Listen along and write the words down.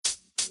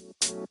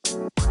The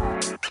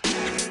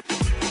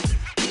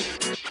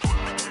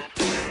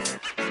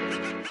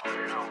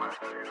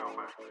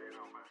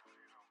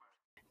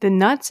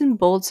Nuts and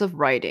Bolts of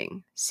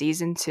Writing,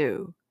 Season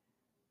 2,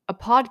 a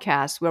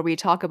podcast where we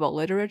talk about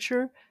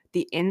literature,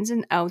 the ins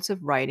and outs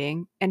of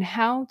writing, and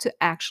how to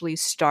actually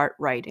start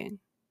writing.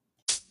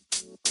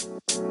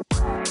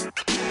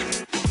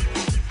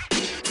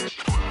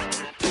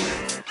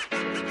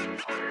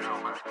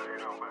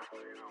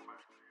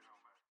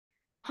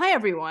 Hi,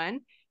 everyone.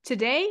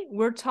 Today,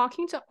 we're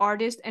talking to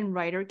artist and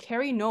writer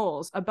Carrie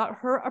Knowles about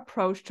her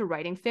approach to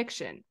writing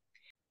fiction.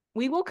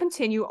 We will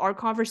continue our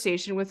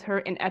conversation with her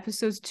in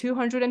episodes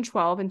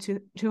 212 and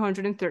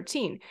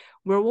 213,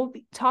 where we'll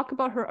talk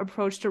about her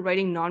approach to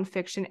writing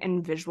nonfiction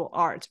and visual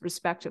arts,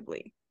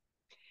 respectively.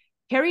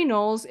 Carrie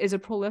Knowles is a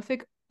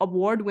prolific,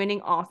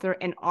 award-winning author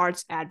and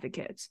arts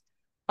advocate.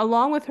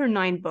 Along with her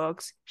 9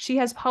 books, she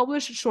has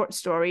published short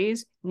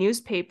stories,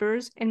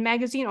 newspapers, and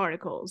magazine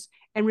articles,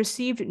 and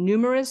received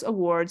numerous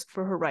awards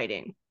for her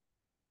writing.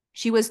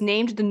 She was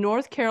named the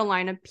North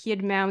Carolina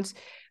Piedmont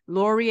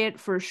Laureate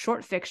for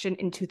Short Fiction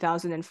in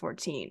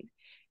 2014.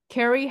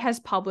 Carrie has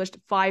published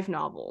 5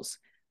 novels: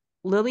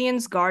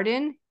 Lillian's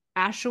Garden,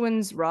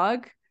 Ashwin's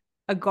Rug,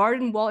 A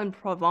Garden Wall in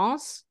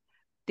Provence,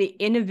 The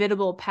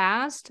Inevitable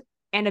Past,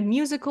 and A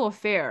Musical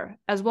Affair,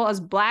 as well as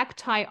Black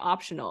Tie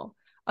Optional,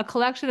 a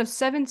collection of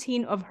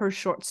 17 of her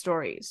short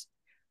stories.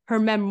 Her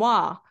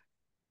memoir,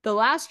 The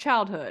Last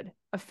Childhood,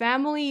 A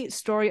Family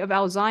Story of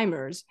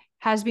Alzheimer's,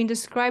 has been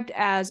described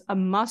as a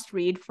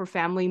must-read for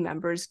family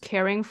members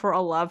caring for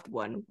a loved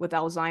one with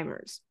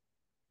Alzheimer's.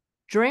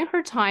 During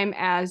her time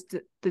as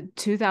the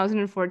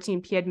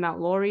 2014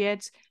 Piedmont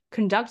Laureate,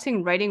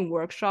 conducting writing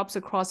workshops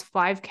across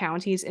 5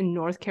 counties in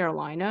North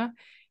Carolina,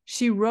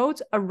 she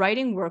wrote a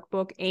writing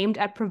workbook aimed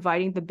at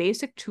providing the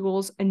basic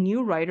tools a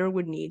new writer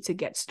would need to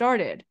get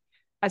started,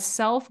 a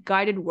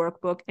self-guided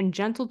workbook and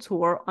gentle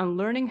tour on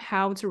learning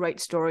how to write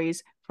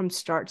stories from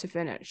start to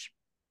finish.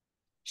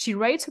 She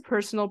writes a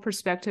personal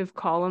perspective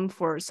column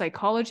for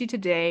Psychology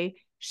Today,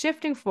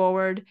 Shifting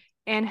Forward,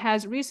 and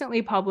has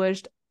recently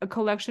published a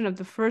collection of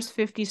the first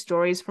 50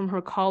 stories from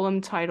her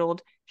column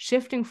titled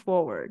Shifting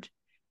Forward,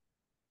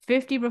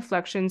 50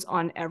 Reflections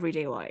on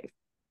Everyday Life.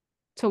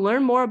 To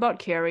learn more about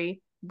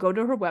Carrie, go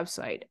to her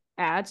website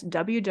at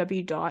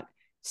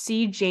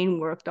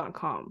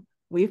www.cjanework.com.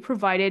 We've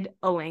provided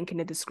a link in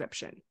the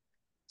description.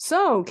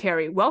 So,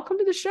 Carrie, welcome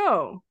to the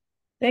show.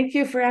 Thank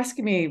you for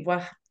asking me.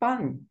 What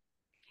fun.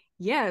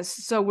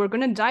 Yes, so we're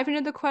going to dive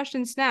into the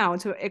questions now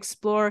to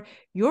explore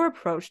your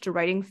approach to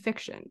writing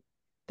fiction.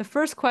 The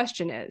first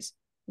question is,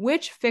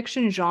 which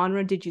fiction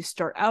genre did you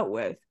start out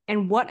with,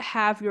 and what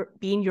have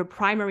been your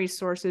primary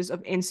sources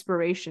of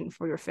inspiration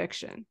for your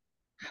fiction?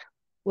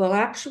 Well,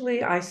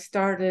 actually, I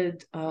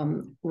started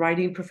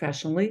writing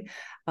professionally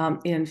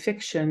in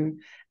fiction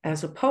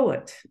as a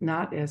poet,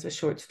 not as a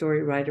short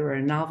story writer or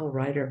a novel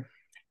writer.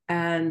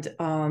 And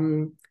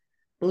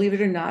believe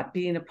it or not,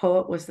 being a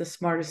poet was the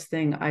smartest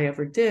thing I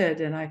ever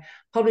did. And I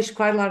published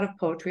quite a lot of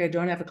poetry. I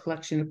don't have a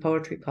collection of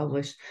poetry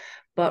published,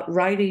 but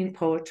writing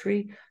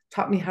poetry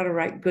taught me how to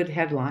write good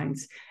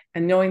headlines.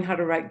 And knowing how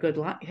to write good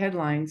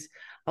headlines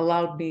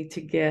allowed me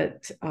to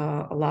get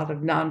a lot of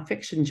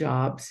nonfiction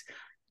jobs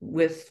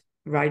with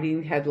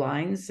writing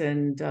headlines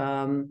and,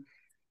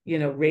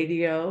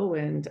 radio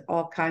and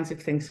all kinds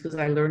of things, because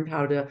I learned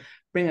how to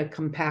bring a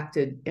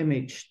compacted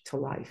image to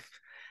life.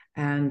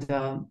 And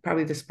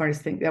probably the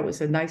smartest thing, that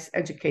was a nice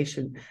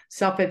education,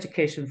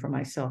 self-education for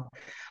myself.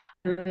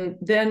 And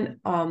then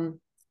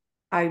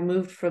I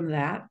moved from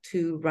that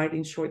to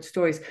writing short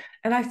stories.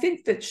 And I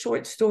think that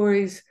short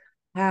stories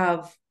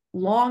have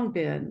long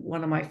been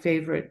one of my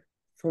favorite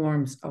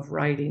forms of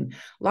writing.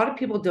 A lot of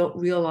people don't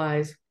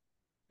realize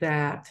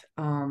that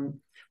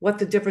what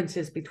the difference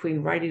is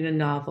between writing a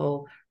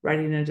novel,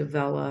 writing a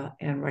novella,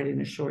 and writing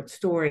a short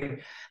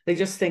story. They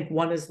just think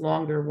one is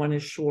longer, one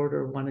is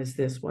shorter, one is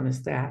this, one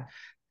is that.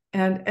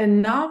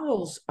 And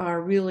novels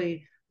are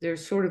really,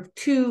 there's sort of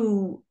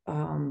 2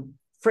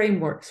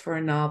 frameworks for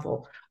a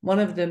novel. One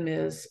of them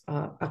is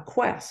a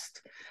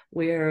quest,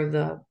 where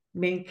the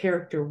main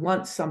character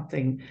wants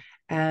something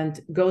and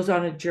goes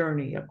on a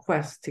journey, a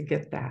quest to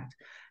get that.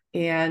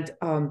 And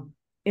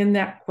in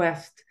that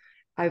quest,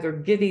 either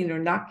getting or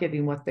not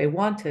getting what they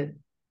wanted,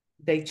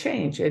 they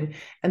change and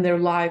their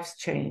lives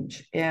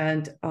change.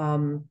 And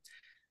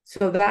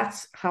so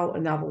that's how a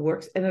novel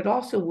works. And it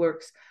also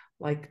works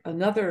like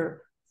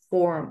another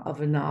form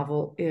of a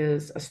novel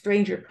is a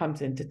stranger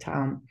comes into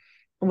town.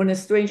 And when a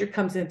stranger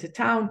comes into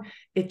town,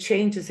 it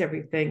changes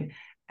everything.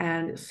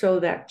 And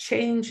so that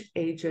change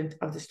agent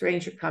of the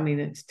stranger coming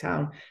into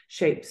town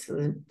shapes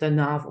the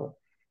novel.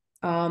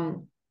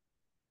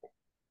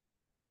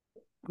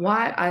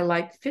 Why I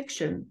like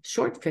fiction,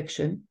 short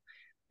fiction,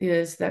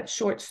 is that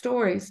short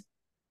stories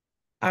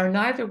are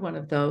neither one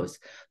of those.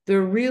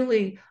 They're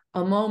really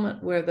a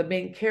moment where the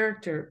main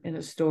character in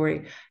a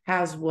story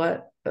has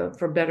what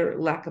for better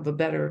lack of a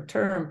better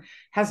term,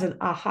 has an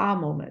aha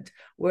moment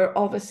where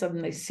all of a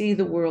sudden they see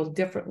the world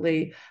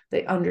differently,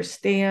 they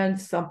understand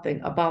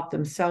something about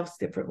themselves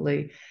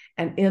differently,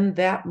 and in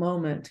that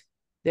moment,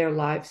 their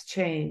lives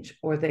change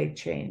or they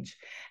change.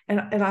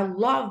 And I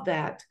love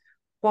that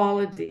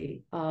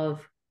quality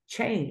of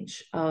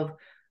change, of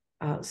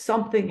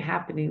something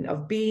happening,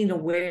 of being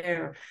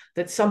aware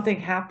that something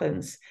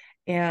happens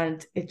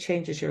and it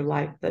changes your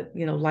life. That,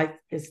 you know, life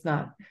is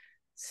not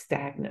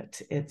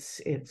stagnant. It's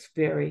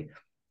very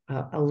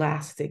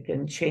elastic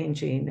and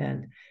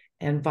changing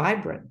and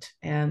vibrant.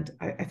 And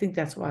I think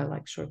that's why I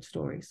like short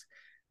stories.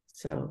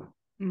 So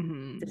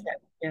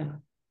yeah.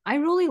 I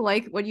really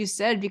like what you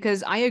said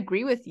because I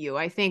agree with you.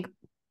 I think,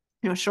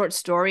 short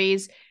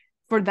stories,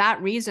 for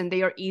that reason,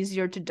 they are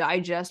easier to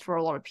digest for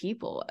a lot of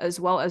people as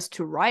well as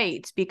to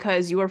write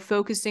because you are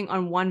focusing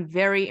on one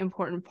very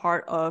important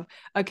part of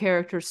a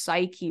character's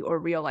psyche or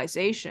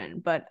realization.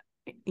 But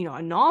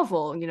a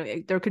novel,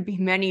 there could be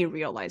many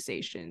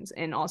realizations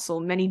and also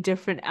many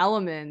different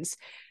elements,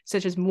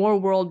 such as more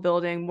world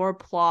building, more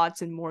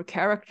plots, and more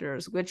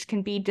characters, which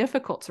can be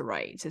difficult to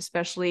write,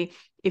 especially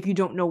if you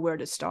don't know where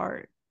to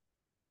start.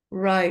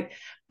 Right.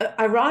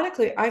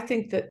 Ironically, I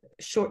think that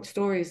short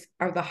stories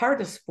are the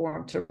hardest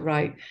form to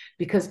write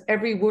because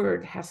every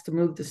word has to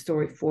move the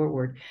story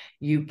forward.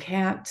 You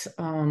can't,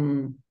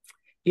 and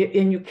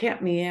you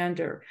can't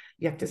meander.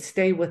 You have to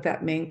stay with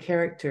that main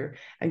character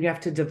and you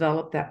have to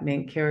develop that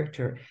main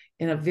character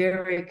in a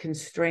very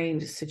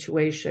constrained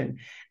situation.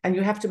 And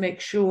you have to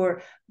make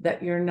sure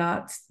that you're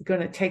not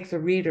going to take the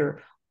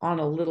reader on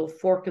a little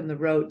fork in the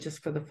road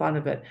just for the fun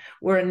of it.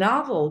 Where a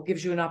novel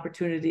gives you an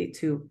opportunity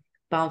to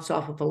bounce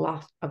off of a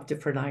lot of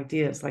different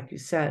ideas, like you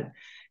said,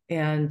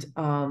 and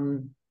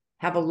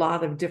have a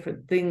lot of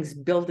different things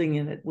building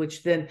in it,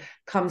 which then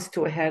comes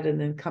to a head and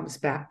then comes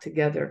back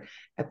together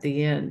at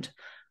the end.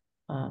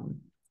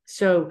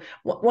 So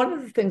one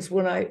of the things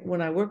when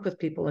I work with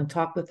people and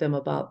talk with them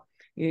about,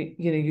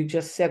 you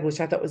just said,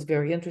 which I thought was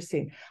very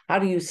interesting, how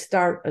do you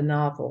start a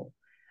novel?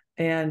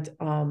 And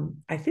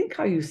I think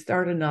how you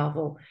start a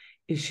novel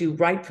is you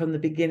write from the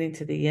beginning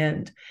to the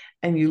end,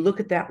 and you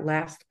look at that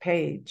last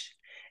page.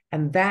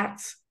 And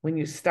that's when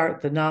you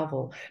start the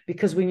novel,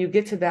 because when you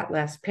get to that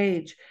last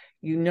page,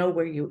 you know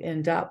where you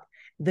end up.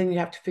 Then you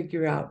have to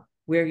figure out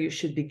where you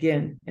should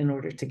begin in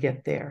order to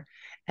get there.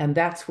 And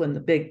that's when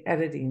the big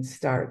editing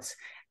starts.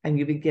 And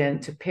you begin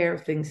to pare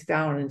things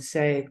down and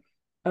say,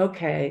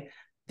 okay,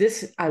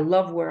 I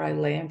love where I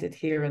landed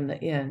here in the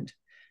end.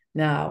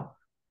 Now,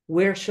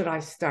 where should I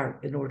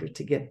start in order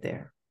to get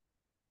there?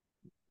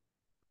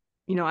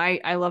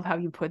 I love how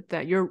you put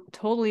that. You're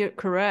totally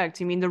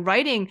correct. I mean,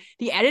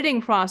 the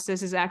editing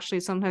process is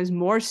actually sometimes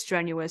more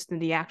strenuous than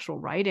the actual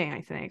writing,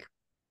 I think,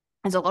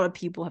 as a lot of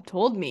people have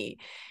told me.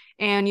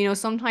 And,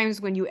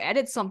 sometimes when you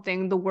edit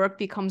something, the work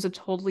becomes a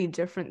totally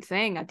different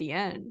thing at the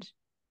end.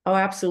 Oh,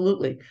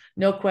 absolutely.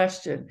 No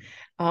question.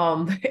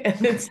 And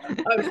then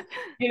sometimes,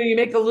 you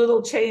make a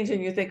little change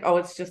and you think, oh,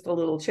 it's just a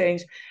little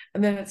change.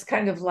 And then it's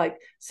kind of like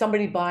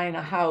somebody buying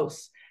a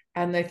house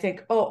and they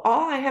think, oh,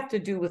 all I have to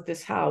do with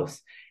this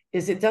house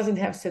is it doesn't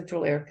have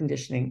central air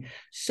conditioning.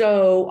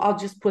 So I'll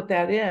just put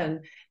that in.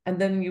 And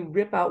then you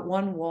rip out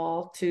one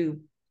wall to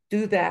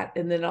do that.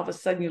 And then all of a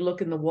sudden you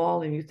look in the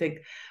wall and you think,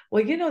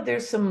 well,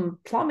 there's some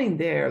plumbing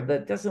there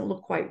that doesn't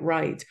look quite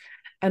right.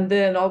 And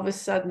then all of a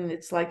sudden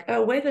it's like,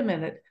 oh, wait a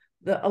minute.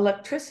 The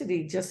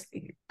electricity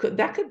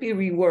that could be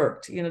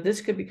reworked. This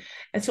could be.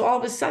 And so all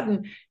of a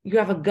sudden you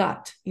have a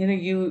gut,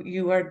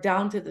 you are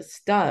down to the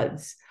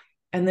studs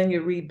and then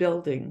you're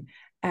rebuilding.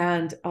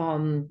 And,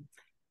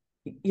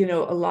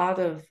 a lot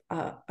of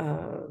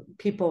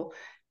people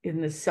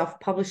in the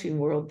self-publishing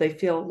world, they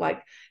feel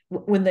like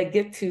when they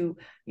get to,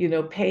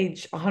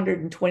 page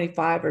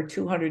 125 or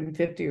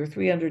 250 or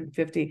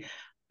 350,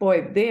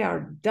 boy, they are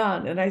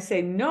done. And I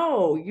say,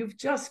 no, you've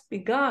just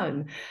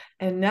begun.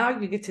 And now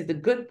you get to the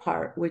good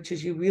part, which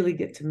is you really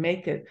get to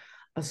make it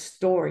a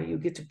story. You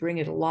get to bring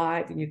it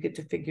alive and you get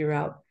to figure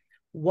out,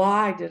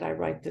 why did I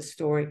write this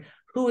story?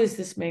 Who is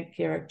this main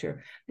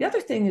character? The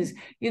other thing is,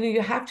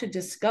 you have to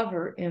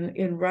discover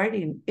in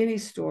writing any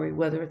story,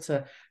 whether it's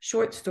a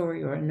short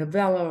story or a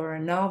novella or a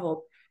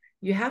novel,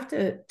 you have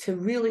to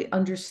really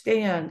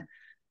understand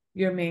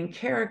your main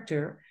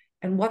character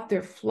and what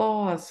their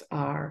flaws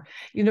are.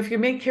 If your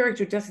main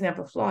character doesn't have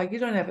a flaw, you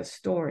don't have a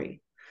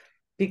story,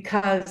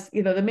 because,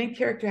 the main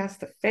character has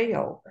to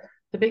fail.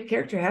 The main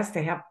character has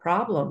to have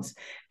problems.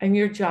 And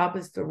your job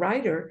as the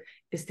writer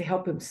is to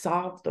help him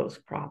solve those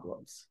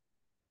problems.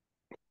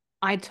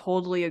 I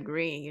totally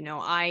agree.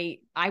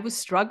 I was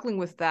struggling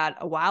with that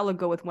a while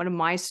ago with one of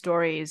my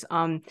stories,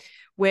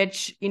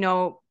 which,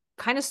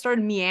 kind of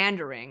started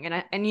meandering.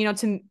 And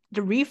to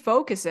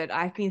refocus it,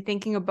 I've been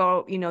thinking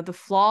about, the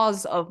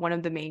flaws of one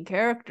of the main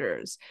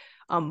characters,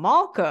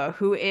 Malka,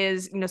 who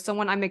is,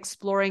 someone I'm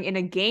exploring in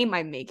a game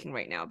I'm making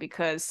right now,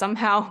 because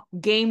somehow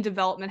game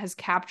development has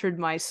captured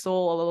my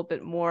soul a little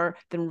bit more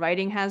than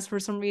writing has for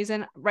some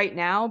reason right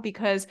now,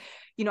 because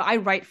I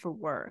write for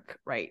work,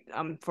 right?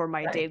 For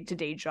my Right.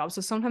 day-to-day job. So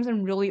sometimes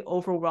I'm really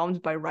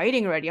overwhelmed by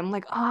writing already. I'm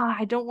like,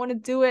 I don't want to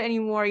do it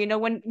anymore.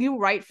 When you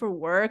write for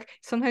work,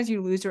 sometimes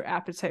you lose your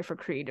appetite for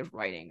creative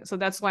writing. So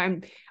that's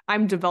why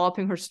I'm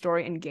developing her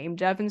story in game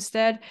dev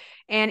instead.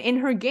 And in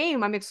her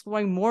game, I'm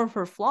exploring more of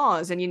her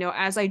flaws. And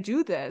as I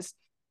do this,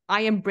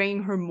 I am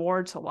bringing her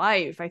more to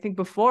life. I think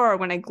before,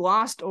 when I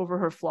glossed over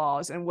her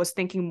flaws and was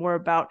thinking more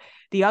about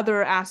the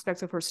other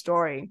aspects of her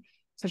story,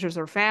 such as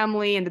her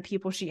family and the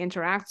people she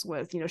interacts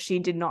with, she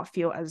did not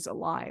feel as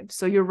alive.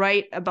 So you're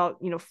right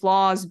about,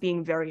 flaws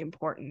being very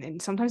important.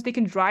 And sometimes they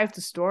can drive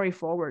the story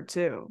forward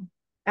too.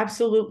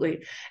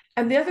 Absolutely.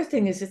 And the other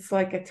thing is, it's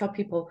like I tell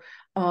people,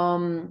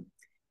 let's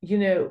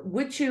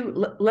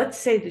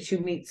say that you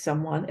meet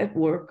someone at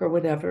work or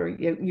whatever,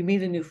 you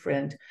meet a new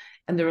friend,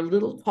 and they're a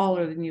little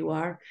taller than you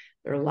are,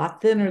 they're a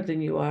lot thinner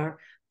than you are,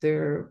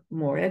 they're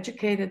more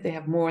educated, they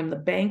have more in the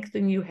bank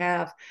than you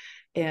have,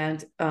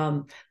 and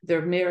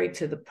they're married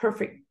to the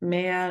perfect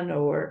man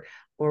or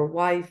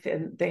wife,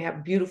 and they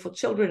have beautiful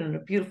children and a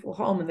beautiful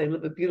home, and they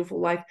live a beautiful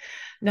life.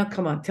 Now,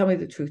 come on, tell me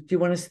the truth. Do you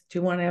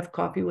want to have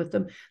coffee with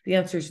them? The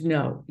answer is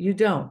no, you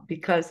don't,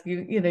 because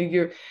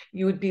you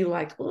would be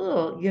like,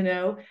 oh,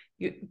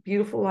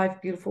 beautiful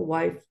life, beautiful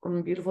wife,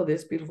 beautiful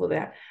this, beautiful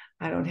that.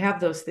 I don't have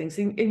those things,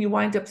 and you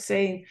wind up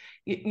saying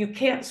you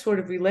can't sort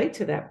of relate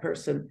to that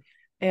person.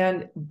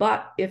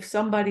 But if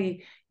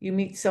you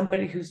meet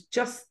somebody who's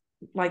just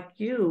like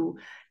you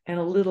and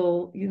a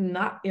little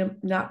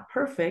not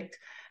perfect,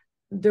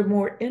 they're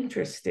more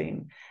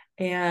interesting,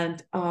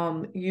 and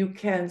you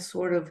can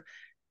sort of,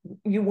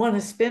 you want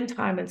to spend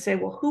time and say,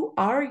 well, who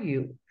are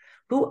you,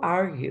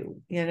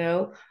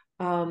 and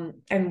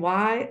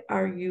why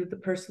are you the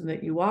person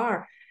that you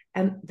are?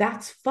 And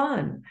that's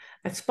fun.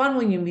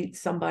 When you meet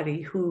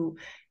somebody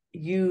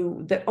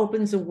that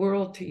opens a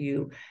world to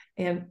you.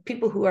 And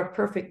people who are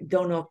perfect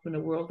don't open a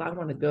world I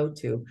want to go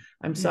to.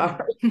 I'm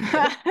sorry.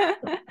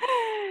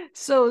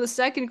 So the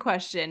second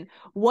question,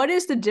 what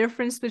is the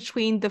difference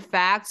between the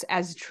facts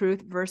as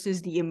truth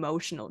versus the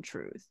emotional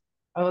truth?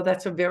 Oh,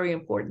 that's a very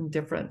important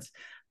difference.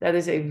 That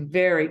is a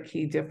very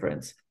key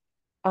difference.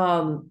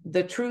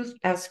 The truth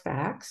as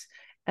facts,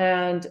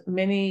 and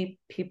many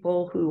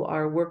people who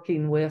are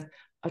working with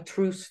a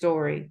true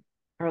story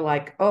are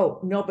like, oh,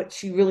 no, but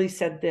she really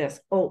said this.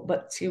 Oh,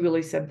 but she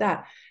really said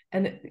that.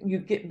 And you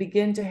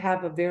begin to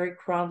have a very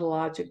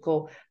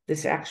chronological,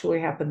 this actually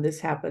happened, this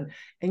happened.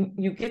 And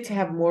you get to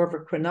have more of a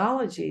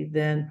chronology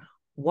than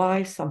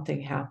why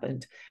something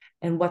happened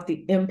and what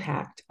the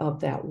impact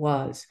of that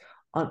was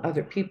on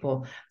other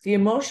people. The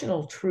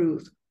emotional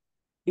truth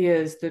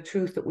is the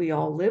truth that we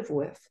all live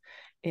with,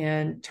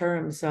 in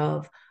terms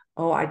of,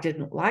 oh, I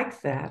didn't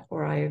like that,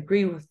 or I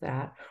agree with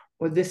that,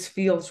 or this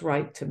feels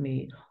right to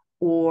me,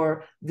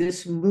 or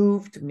this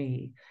moved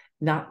me,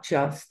 not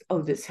just,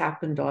 oh, this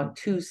happened on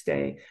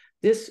Tuesday.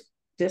 This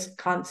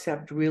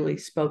concept really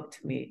spoke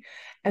to me.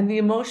 And the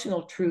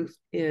emotional truth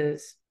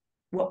is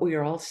what we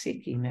are all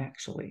seeking,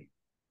 actually.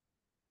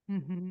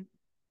 Mm-hmm.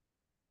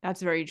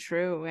 That's very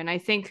true. And I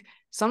think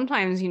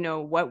sometimes,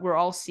 what we're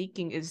all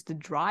seeking is the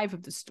drive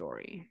of the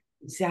story.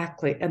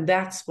 Exactly. And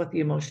that's what the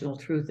emotional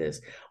truth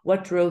is.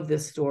 What drove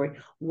this story?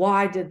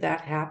 Why did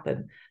that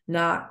happen?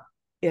 Not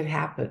it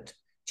happened.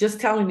 Just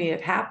telling me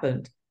it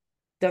happened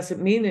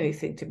doesn't mean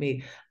anything to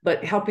me,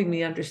 but helping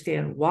me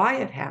understand why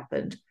it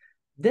happened,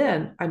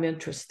 then I'm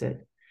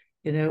interested.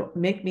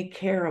 Make me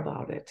care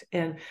about it.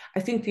 And I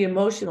think the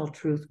emotional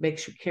truth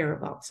makes you care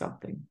about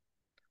something,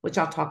 which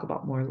I'll talk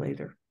about more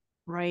later.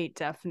 Right,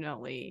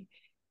 definitely.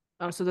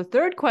 So the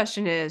third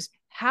question is,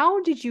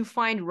 how did you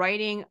find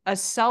writing a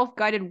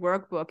self-guided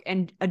workbook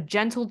and a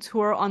gentle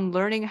tour on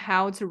learning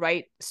how to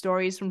write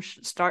stories from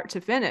start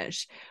to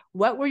finish?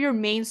 What were your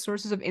main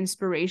sources of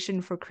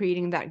inspiration for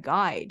creating that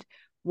guide?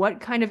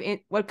 What kind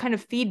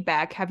of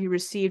feedback have you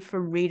received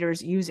from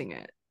readers using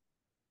it?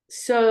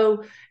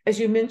 So, as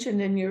you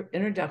mentioned in your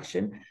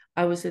introduction,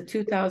 I was a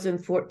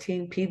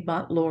 2014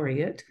 Piedmont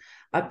laureate.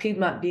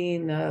 Piedmont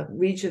being a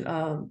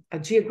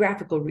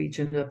geographical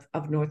region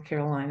of North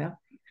Carolina,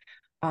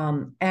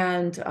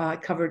 and I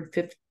covered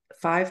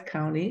 5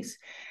 counties.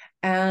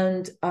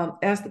 And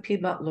as the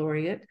Piedmont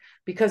laureate,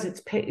 because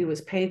it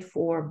was paid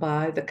for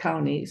by the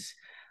counties,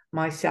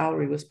 my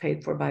salary was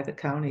paid for by the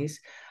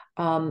counties.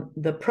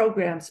 The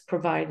programs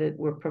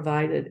were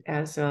provided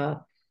as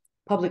a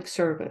public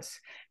service.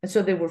 And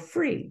so they were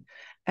free.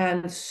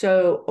 And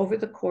so over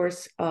the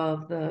course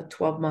of the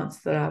 12 months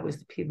that I was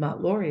the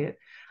Piedmont laureate,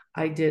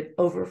 I did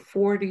over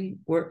 40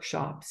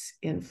 workshops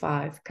in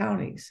 5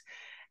 counties.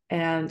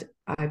 And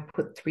I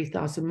put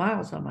 3,000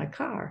 miles on my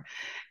car.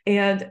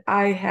 And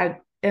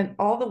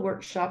all the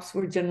workshops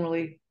were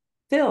generally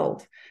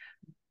filled.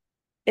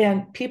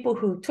 And people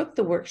who took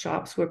the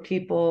workshops were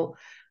people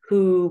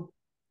who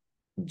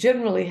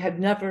generally had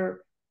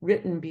never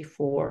written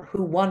before,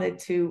 who wanted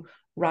to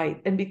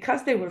write. And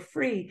because they were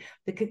free,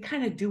 they could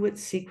kind of do it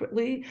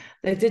secretly.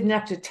 They didn't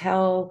have to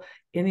tell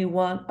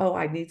anyone, oh,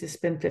 I need to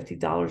spend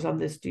 $50 on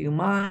this. Do you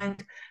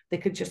mind? They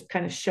could just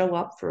kind of show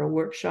up for a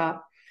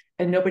workshop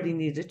and nobody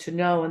needed to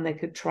know, and they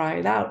could try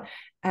it out.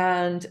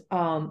 And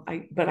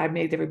I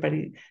made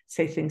everybody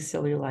say things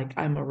silly like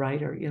I'm a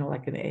writer,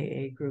 like an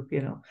AA group,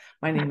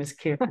 my name is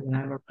Carrie and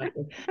I'm a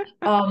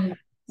writer.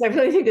 I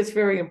really think it's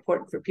very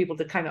important for people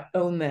to kind of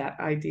own that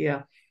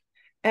idea.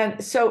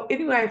 And so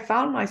anyway, I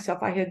found myself,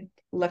 I had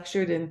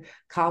lectured in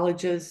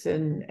colleges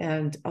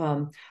and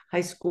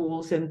high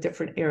schools in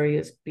different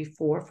areas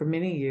before for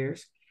many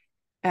years.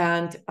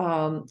 And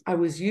I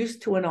was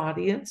used to an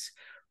audience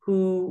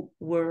who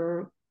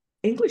were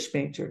English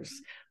majors,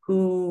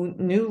 who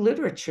knew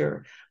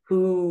literature,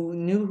 who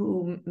knew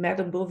who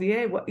Madame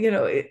Bovary was,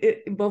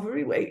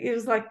 Bovary. It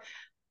was like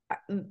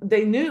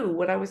they knew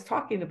what I was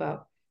talking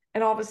about.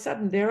 And all of a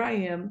sudden, there I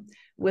am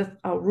with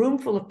a room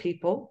full of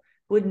people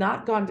who had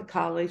not gone to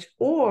college,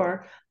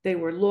 or they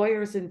were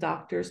lawyers and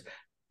doctors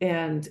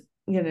and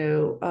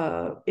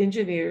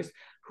engineers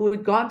who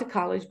had gone to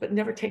college but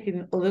never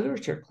taken a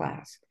literature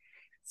class.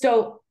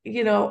 So,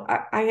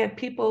 I had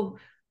people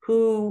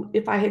who,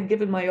 if I had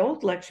given my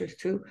old lectures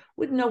to,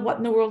 wouldn't know what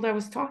in the world I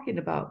was talking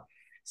about.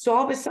 So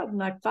all of a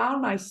sudden, I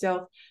found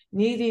myself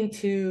needing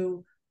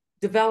to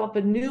develop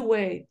a new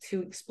way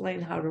to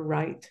explain how to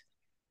write.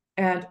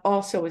 And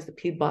also, as the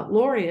Piedmont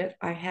laureate,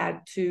 I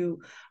had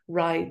to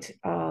write.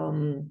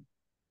 I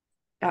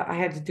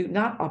had to do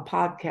not a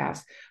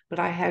podcast, but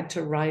I had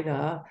to write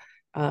a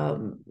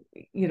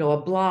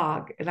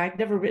blog, and I'd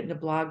never written a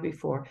blog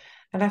before.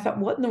 And I thought,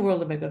 what in the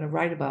world am I going to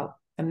write about?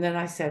 And then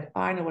I said,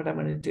 I know what I'm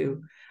going to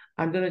do.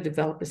 I'm going to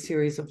develop a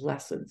series of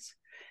lessons.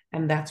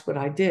 And that's what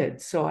I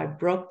did. So I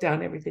broke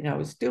down everything I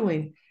was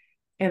doing,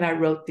 and I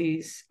wrote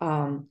these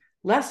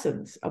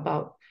lessons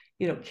about,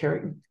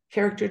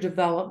 character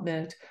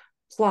development,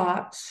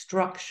 plot,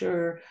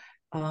 structure,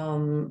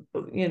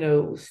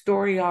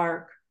 story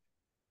arc,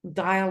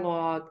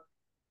 dialogue,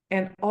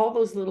 and all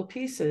those little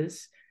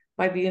pieces.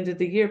 By the end of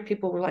the year,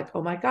 people were like,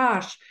 oh my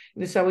gosh.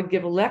 So I would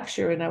give a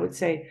lecture and I would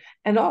say,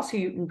 and also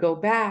you can go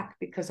back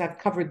because I've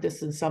covered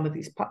this in some of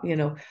these,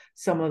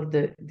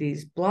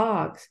 these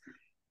blogs.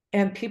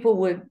 And people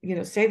would,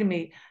 say to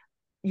me,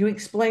 you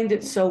explained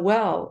it so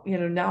well,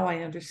 now I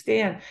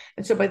understand.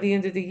 And so by the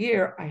end of the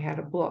year, I had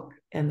a book,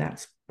 and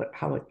that's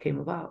how it came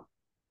about.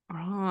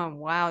 Oh,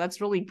 wow.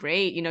 That's really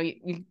great.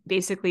 You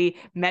basically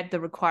met the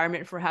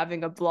requirement for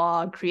having a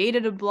blog,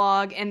 created a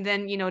blog, and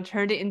then,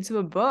 turned it into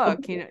a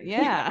book,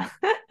 yeah.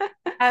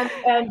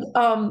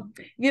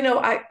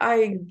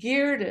 I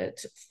geared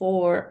it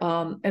for,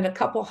 and a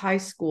couple high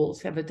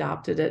schools have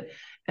adopted it,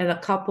 and a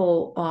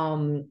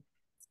couple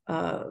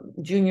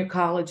junior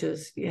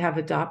colleges have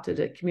adopted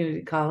it,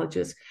 community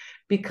colleges,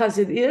 because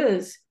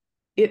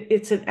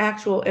it's an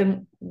actual,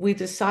 and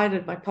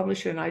my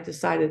publisher and I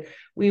decided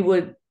we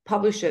would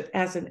publish it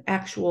as an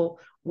actual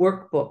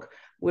workbook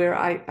where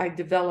I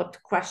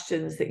developed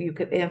questions that you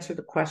could answer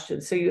the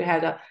questions. So you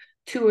had a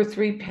 2 or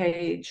 3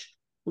 page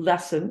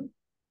lesson,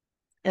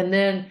 and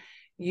then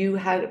you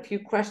had a few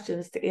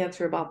questions to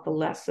answer about the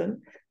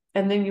lesson.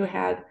 And then you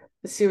had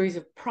a series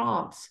of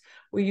prompts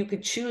where you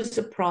could choose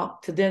a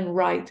prompt to then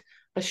write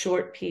a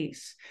short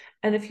piece.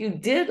 And if you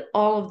did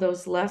all of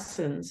those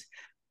lessons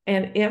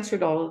and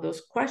answered all of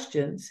those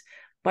questions,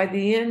 by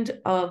the end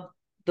of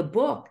the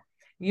book,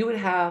 you would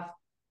have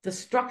the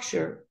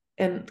structure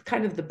and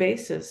kind of the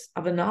basis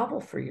of a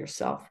novel for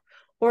yourself,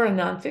 or a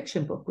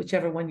nonfiction book,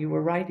 whichever one you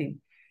were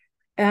writing.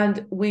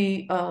 And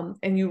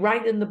you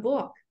write in the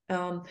book.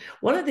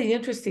 One of the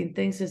interesting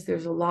things is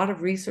there's a lot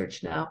of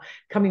research now,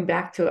 coming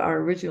back to our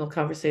original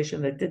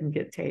conversation that didn't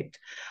get taped,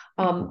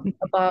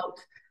 about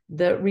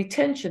the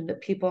retention that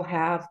people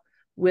have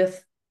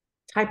with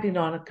typing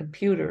on a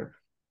computer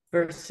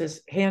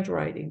versus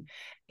handwriting.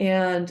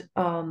 And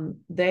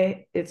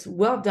it's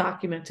well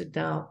documented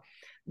now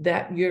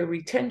that your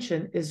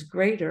retention is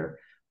greater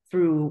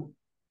through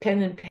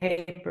pen and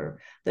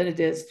paper than it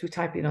is through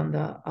typing on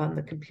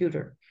the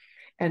computer.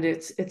 And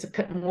it's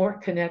more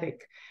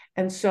kinetic.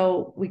 And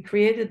so we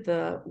created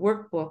the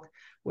workbook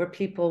where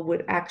people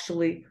would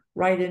actually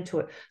write into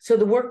it. So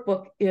the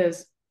workbook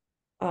is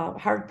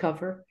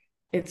hardcover.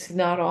 It's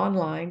not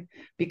online,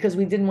 because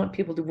we didn't want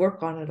people to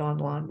work on it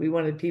online. We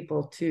wanted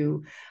people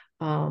to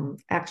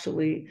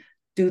actually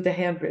do the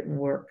handwritten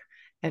work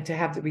and to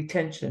have the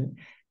retention,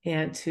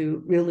 and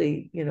to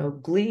really,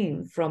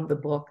 glean from the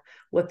book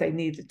what they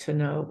needed to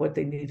know, what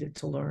they needed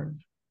to learn.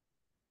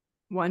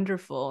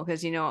 Wonderful.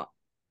 Because,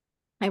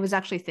 I was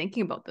actually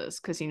thinking about this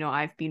because,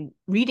 I've been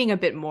reading a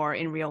bit more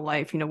in real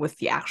life, with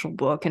the actual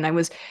book. And I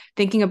was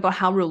thinking about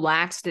how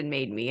relaxed it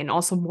made me, and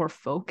also more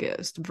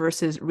focused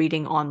versus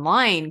reading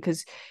online.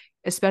 Because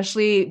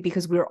especially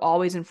because we're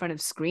always in front of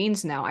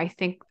screens now, I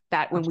think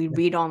that when we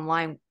read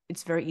online,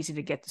 it's very easy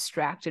to get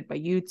distracted by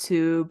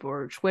YouTube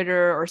or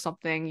Twitter or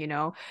something,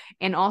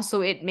 and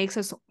also it makes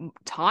us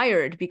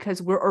tired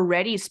because we're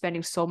already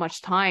spending so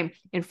much time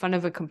in front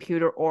of a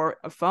computer or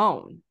a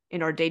phone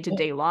in our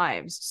day-to-day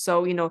lives.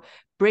 So,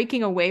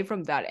 breaking away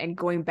from that and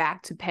going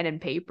back to pen and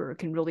paper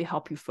can really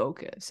help you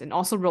focus and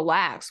also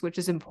relax, which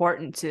is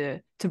important to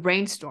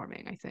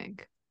brainstorming, I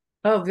think.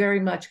 Oh, very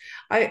much.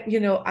 I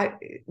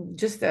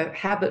just a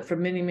habit for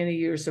many, many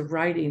years of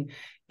writing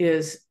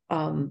is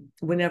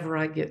whenever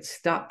I get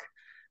stuck,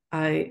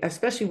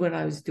 especially when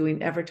I was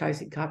doing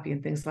advertising copy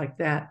and things like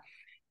that,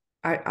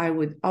 I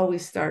would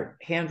always start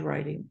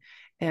handwriting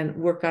and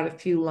work out a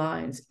few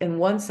lines. And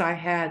once I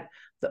had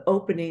the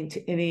opening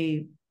to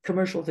any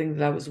commercial thing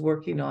that I was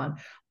working on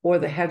or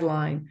the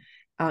headline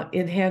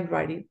in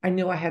handwriting, I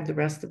knew I had the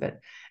rest of it.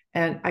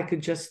 And I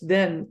could just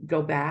then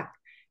go back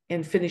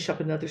and finish up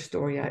another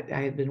story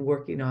I had been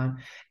working on.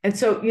 And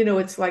so,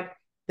 it's like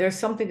there's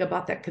something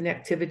about that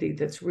connectivity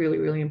that's really,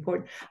 really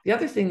important. The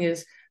other thing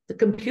is the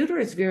computer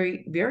is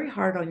very, very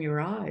hard on your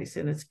eyes,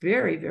 and it's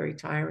very, very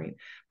tiring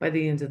by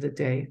the end of the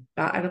day.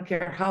 I don't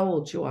care how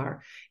old you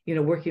are,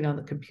 working on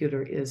the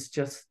computer is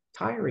just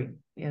tiring.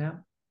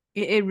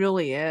 It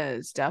really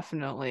is,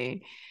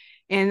 definitely.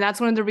 And that's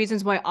one of the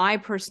reasons why I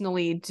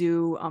personally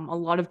do a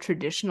lot of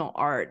traditional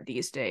art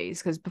these days.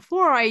 Because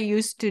before I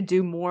used to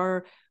do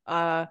more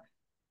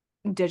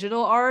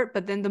digital art,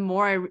 but then the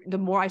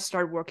more I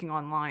started working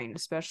online,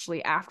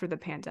 especially after the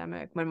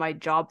pandemic, when my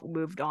job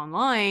moved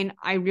online,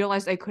 I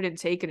realized I couldn't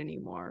take it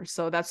anymore.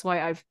 So that's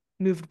why I've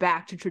moved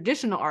back to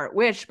traditional art,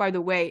 which, by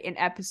the way, in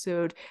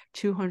episode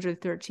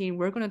 213,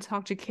 we're going to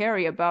talk to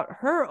Carrie about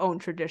her own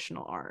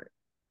traditional art.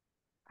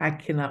 I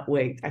cannot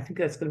wait. I think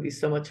that's going to be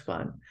so much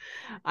fun.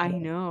 I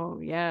know,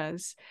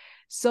 yes.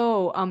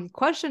 So,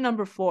 question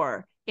number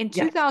 4. In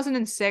Yes.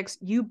 2006,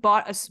 you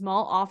bought a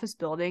small office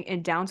building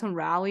in downtown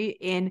Raleigh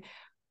in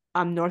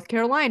North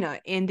Carolina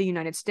in the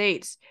United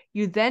States.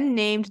 You then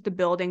named the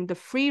building the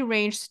Free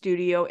Range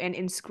Studio and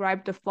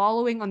inscribed the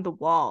following on the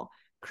wall: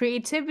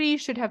 Creativity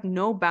should have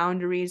no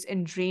boundaries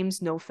and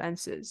dreams no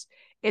fences.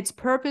 Its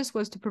purpose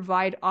was to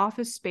provide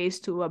office space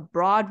to a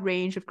broad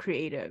range of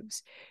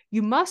creatives.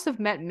 You must have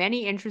met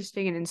many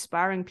interesting and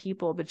inspiring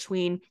people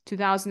between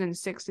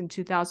 2006 and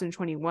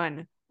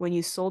 2021 when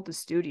you sold the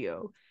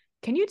studio.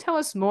 Can you tell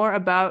us more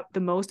about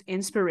the most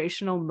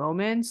inspirational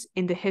moments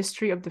in the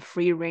history of the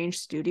Free Range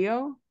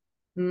Studio?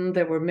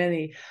 There were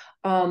many.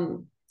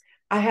 Um,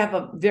 I have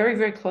a very,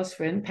 very close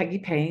friend, Peggy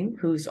Payne,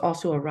 who's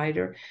also a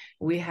writer.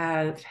 We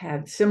have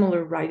had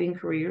similar writing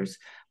careers,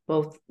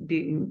 both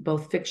being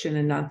both fiction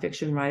and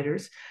nonfiction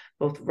writers,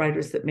 both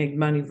writers that made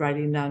money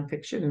writing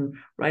nonfiction and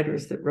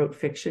writers that wrote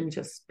fiction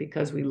just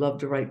because we love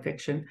to write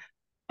fiction.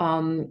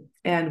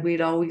 And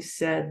we'd always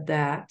said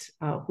that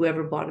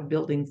whoever bought a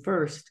building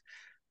first,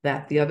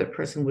 that the other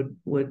person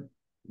would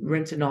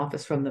rent an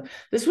office from them.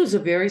 This was a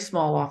very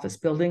small office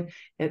building.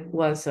 It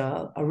was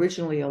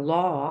originally a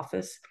law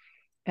office,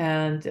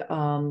 and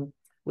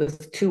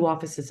with 2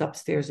 offices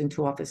upstairs and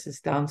 2 offices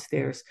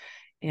downstairs,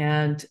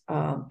 and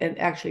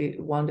actually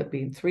it wound up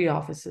being 3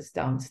 offices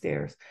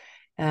downstairs.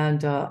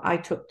 And I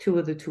took two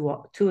of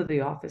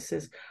the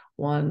offices,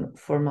 one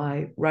for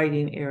my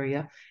writing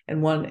area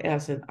and one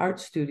as an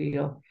art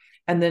studio.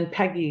 And then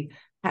Peggy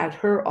had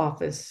her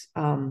office,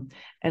 and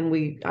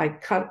I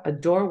cut a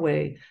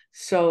doorway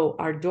so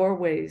our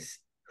doorways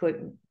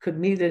could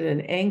meet at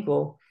an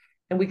angle,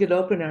 and we could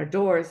open our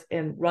doors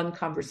and run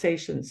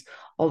conversations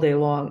all day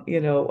long,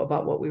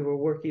 about what we were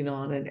working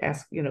on and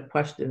ask,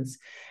 questions.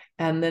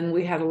 And then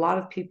we had a lot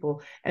of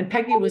people, and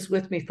Peggy was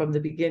with me from the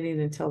beginning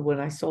until when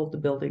I sold the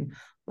building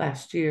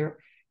last year.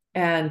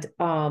 And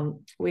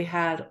we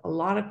had a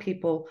lot of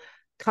people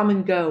come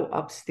and go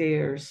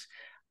upstairs.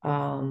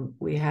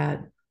 We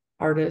had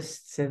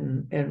artists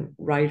and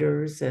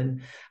writers,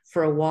 and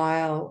for a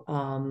while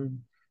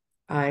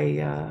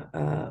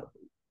I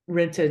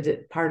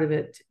rented part of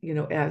it,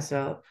 as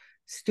a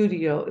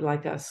studio,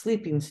 like a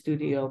sleeping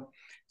studio.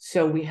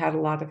 So we had a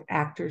lot of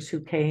actors who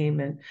came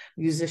and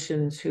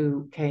musicians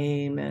who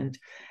came,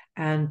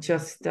 and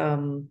just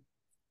a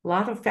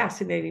lot of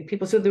fascinating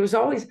people. So there was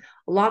always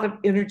a lot of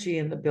energy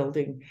in the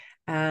building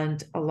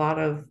and a lot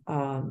of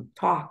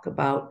talk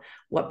about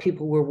what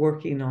people were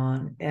working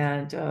on.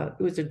 And it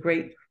was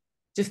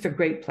just a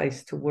great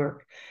place to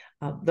work.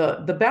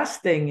 The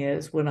best thing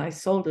is when I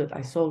sold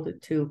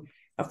it to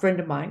a friend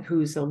of mine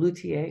who's a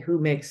luthier who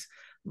makes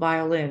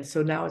violin.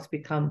 So now it's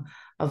become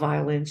a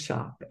violin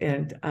shop,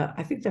 and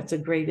I think that's a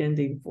great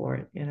ending for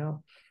it.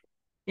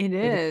 It It,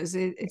 is.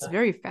 It's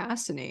very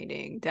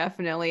fascinating,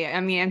 definitely.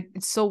 I mean,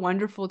 it's so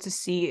wonderful to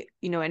see,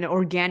 an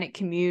organic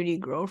community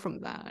grow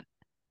from that.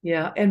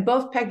 yeah, and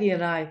both Peggy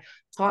and I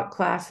taught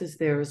classes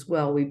there as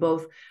well. We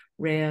both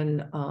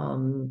ran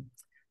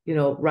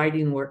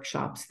writing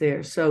workshops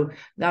there. So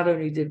not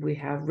only did we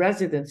have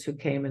residents who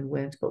came and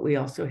went, but we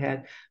also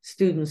had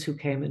students who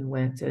came and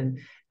went and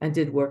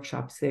did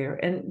workshops there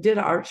and did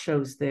art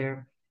shows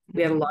there.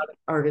 We had a Mhm. lot of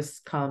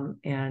artists come,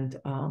 and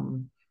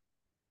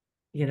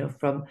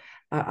from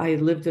I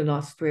lived in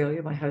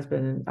Australia. My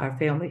husband and our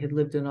family had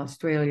lived in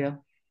Australia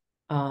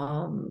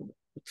um,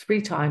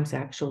 3 times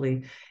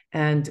actually,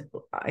 and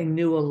I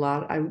knew a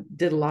lot. I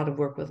did a lot of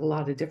work with a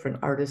lot of different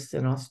artists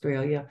in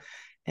Australia,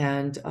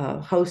 and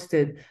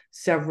hosted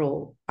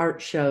several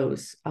art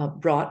shows.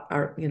 Brought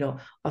our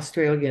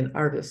Australian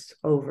artists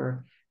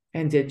over,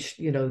 and did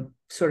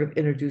sort of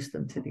introduce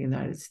them to the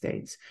United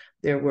States,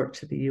 their work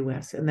to the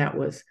U.S., and that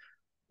was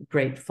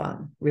great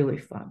fun, really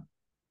fun.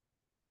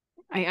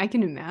 I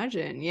can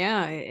imagine.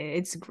 Yeah,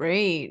 it's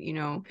great,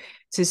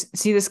 to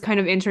see this kind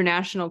of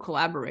international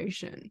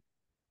collaboration.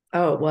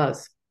 Oh, it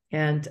was.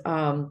 And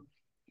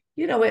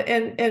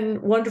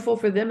and wonderful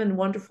for them and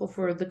wonderful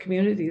for the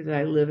community that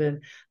I live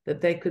in,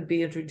 that they could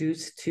be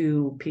introduced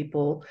to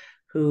people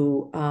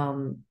who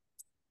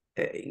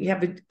you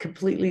have a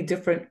completely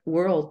different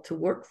world to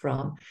work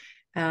from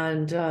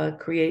and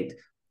create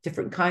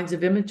different kinds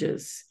of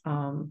images.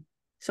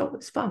 So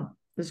it's fun.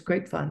 It was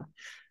great fun.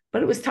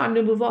 But it was time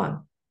to move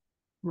on.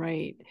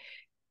 Right.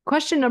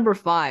 Question number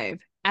 5.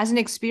 As an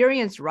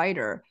experienced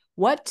writer,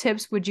 what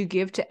tips would you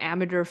give to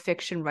amateur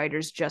fiction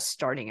writers just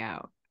starting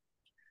out?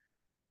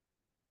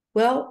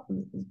 Well,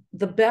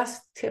 the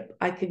best tip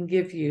I can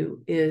give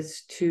you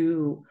is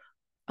to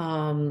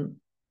um,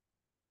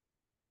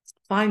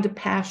 find a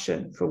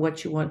passion for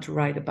what you want to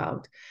write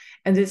about.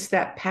 And it's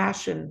that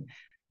passion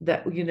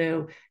that,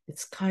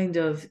 it's kind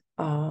of,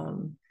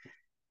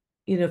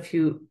 if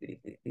you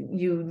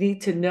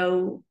need to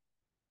know,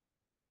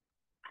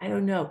 I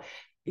don't know,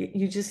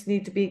 you just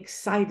need to be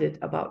excited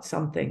about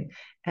something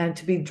and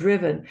to be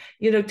driven.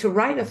 To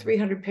write a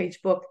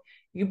 300-page book,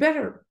 you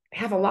better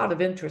have a lot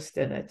of interest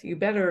in it. You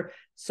better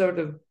sort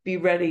of be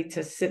ready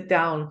to sit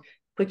down,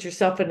 put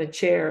yourself in a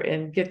chair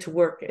and get to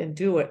work and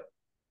do it.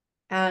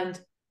 And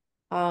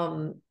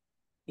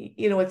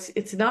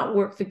it's not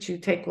work that you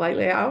take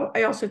lightly.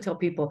 I also tell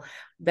people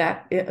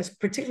that,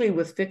 particularly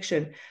with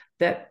fiction,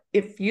 that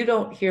if you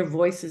don't hear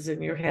voices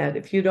in your head,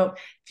 if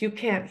you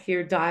can't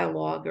hear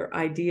dialogue or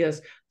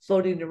ideas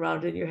floating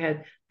around in your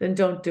head, then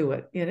don't do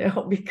it,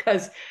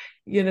 because,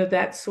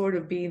 that sort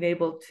of being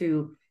able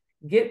to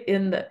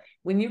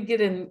when you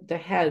get in the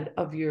head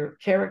of your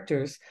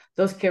characters,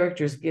 those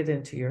characters get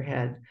into your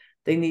head.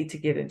 They need to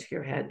get into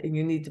your head, and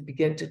you need to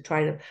begin to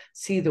try to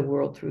see the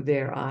world through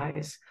their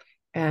eyes.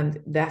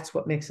 And that's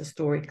what makes a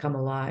story come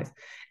alive.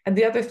 And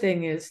the other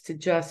thing is to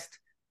just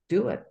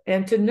do it,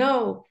 and to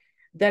know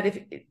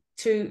that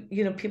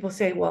people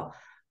say, well,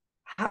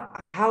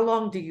 how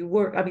long do you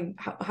work? I mean,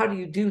 how do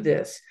you do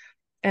this?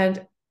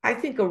 And I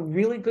think a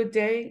really good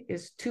day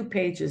is 2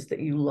 pages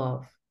that you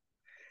love.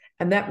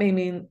 And that may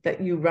mean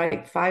that you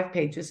write 5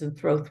 pages and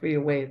throw 3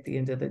 away at the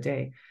end of the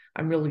day.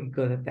 I'm really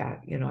good at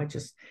that. I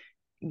just,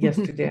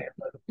 yesterday, I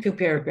wrote 2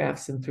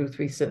 paragraphs and threw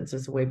 3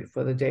 sentences away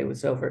before the day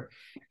was over.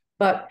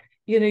 But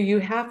you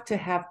have to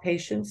have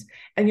patience,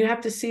 and you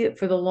have to see it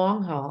for the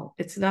long haul.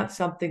 It's not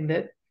something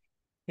that,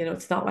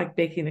 it's not like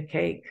baking a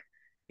cake.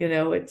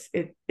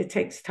 It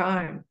takes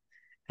time,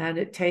 and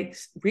it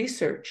takes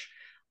research.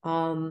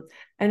 And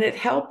it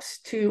helps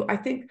to, I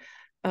think,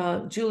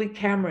 Julie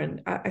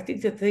Cameron, I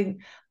think the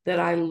thing that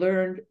I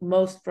learned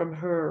most from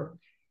her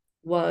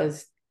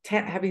was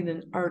having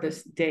an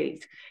artist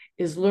date,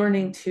 is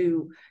learning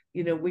to,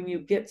 when you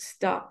get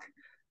stuck,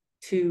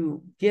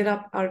 to get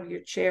up out of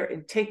your chair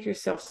and take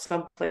yourself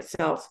someplace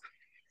else.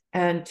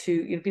 And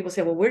to, people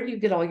say, well, where do you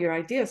get all your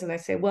ideas? And I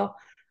say, well,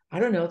 I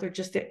don't know.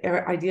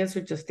 Ideas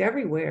are just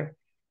everywhere.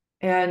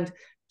 And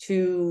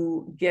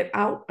to get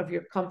out of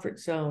your comfort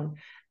zone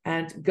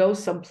and go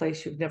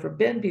someplace you've never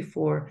been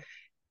before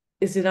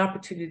is an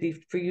opportunity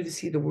for you to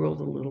see the world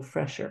a little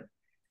fresher.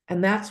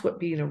 And that's what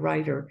being a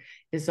writer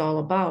is all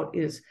about,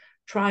 is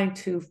trying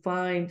to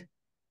find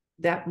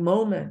that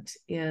moment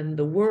in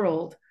the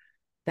world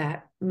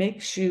that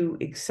makes you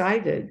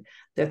excited,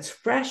 that's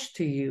fresh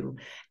to you.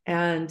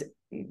 And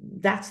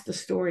that's the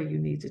story you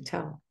need to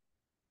tell.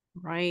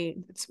 Right.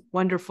 It's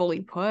wonderfully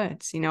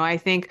put. I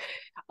think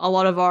a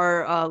lot of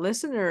our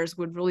listeners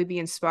would really be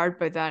inspired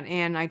by that.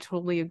 And I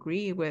totally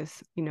agree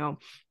with,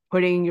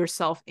 putting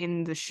yourself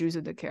in the shoes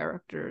of the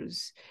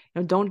characters.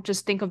 Don't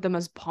just think of them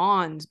as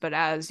pawns, but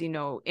as,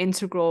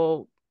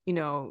 integral,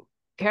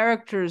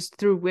 characters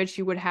through which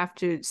you would have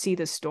to see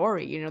the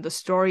story. The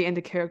story and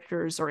the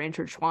characters are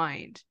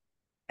intertwined.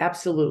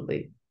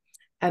 Absolutely.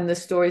 And the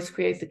stories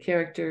create the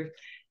character.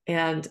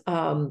 And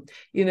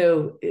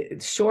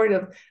it's short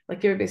of,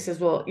 like, everybody says,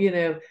 well,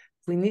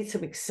 we need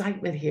some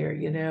excitement here,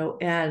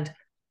 and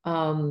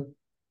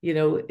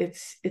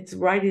it's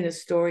writing a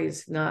story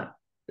is not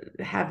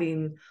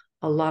having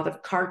a lot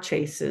of car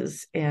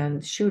chases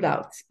and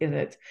shootouts in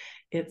it.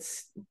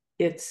 It's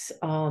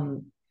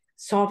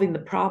solving the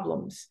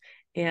problems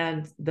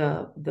and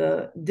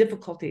the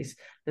difficulties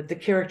that the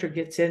character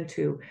gets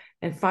into,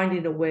 and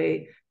finding a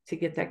way to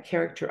get that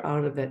character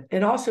out of it,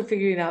 and also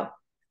figuring out,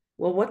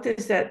 well, what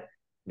does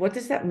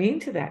that mean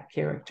to that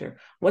character?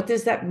 What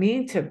does that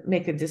mean to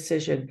make a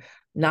decision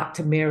not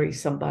to marry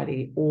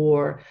somebody,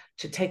 or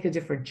to take a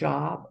different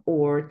job,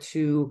 or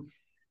to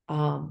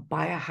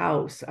buy a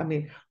house? I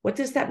mean, what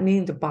does that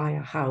mean to buy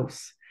a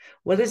house?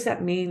 What does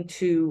that mean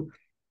to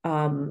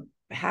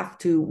have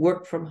to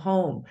work from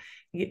home?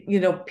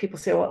 People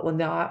say, well,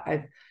 now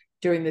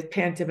during the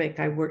pandemic,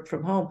 I worked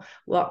from home.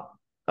 Well,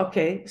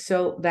 okay,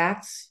 so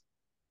that's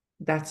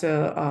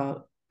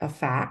a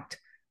fact.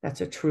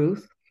 That's a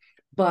truth.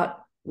 But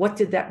what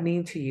did that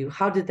mean to you?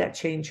 How did that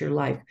change your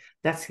life?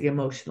 That's the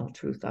emotional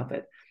truth of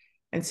it.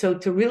 And so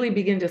to really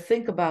begin to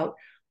think about,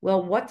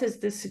 well, what does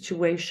this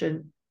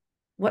situation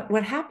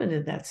what happened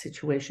in that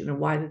situation and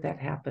why did that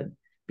happen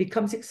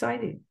becomes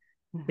exciting.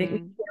 Make me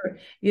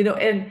Mm-hmm. care,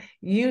 and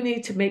you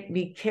need to make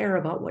me care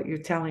about what you're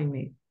telling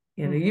me.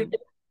 Mm-hmm.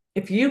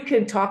 If you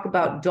can talk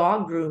about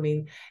dog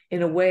grooming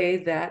in a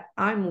way that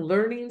I'm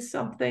learning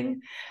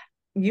something,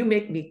 you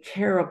make me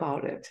care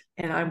about it,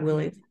 and I'm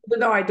willing, Mm-hmm. even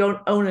though I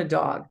don't own a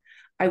dog,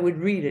 I would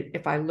read it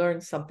if I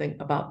learned something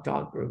about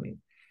dog grooming.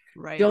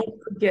 Right.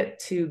 Don't forget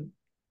to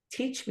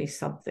teach me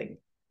something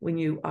when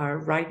you are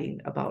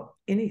writing about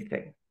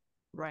anything.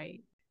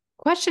 Right.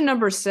 Question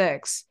number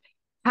 6.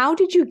 How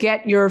did you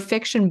get your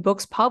fiction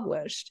books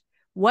published?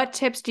 What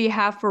tips do you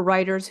have for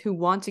writers who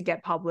want to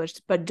get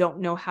published but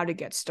don't know how to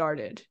get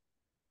started?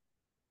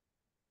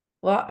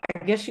 Well,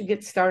 I guess you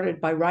get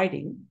started by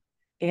writing.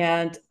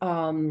 And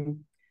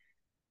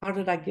how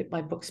did I get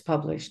my books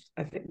published?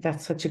 I think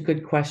that's such a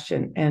good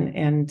question,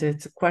 and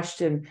it's a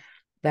question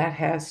that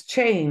has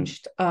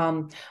changed.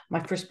 My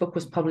first book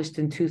was published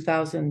in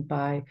 2000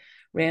 by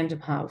Random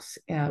House,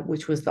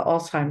 which was the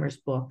Alzheimer's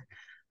book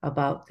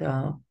about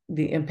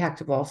the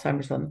impact of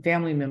Alzheimer's on the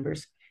family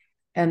members.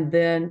 And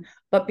then,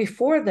 but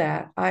before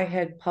that, I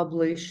had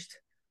published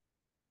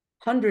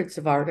hundreds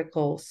of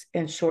articles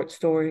and short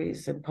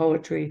stories and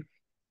poetry,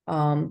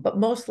 but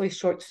mostly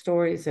short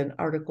stories and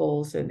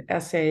articles and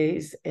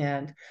essays.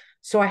 And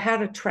so I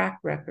had a track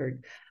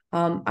record.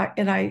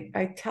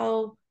 I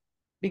tell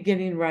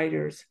beginning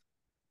writers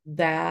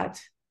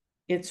that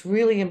it's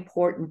really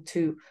important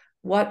to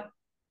what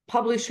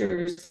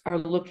publishers are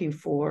looking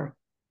for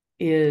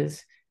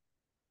is,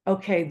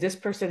 okay, this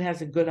person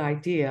has a good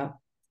idea.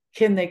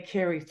 Can they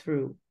carry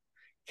through?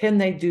 Can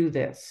they do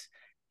this?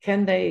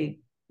 Can they,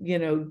 you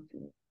know,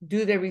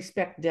 do they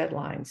respect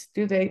deadlines?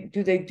 Do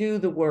they do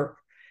the work?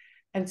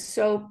 And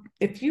so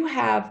if you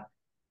have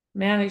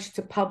managed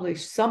to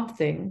publish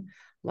something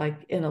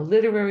like in a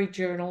literary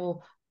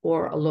journal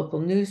or a local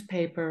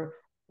newspaper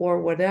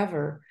or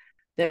whatever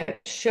that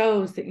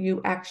shows that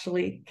you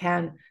actually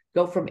can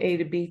go from A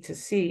to B to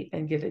C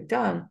and get it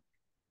done,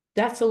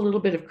 that's a little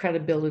bit of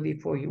credibility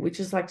for you, which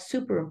is like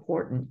super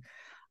important.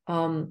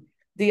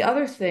 The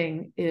other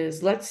thing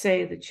is, let's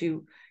say that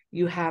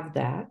you have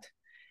that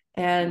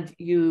and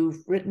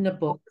you've written a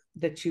book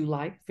that you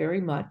like very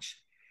much.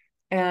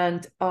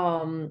 And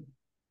how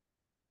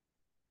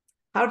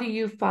do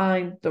you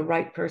find the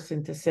right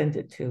person to send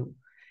it to?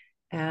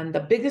 And the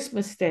biggest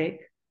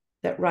mistake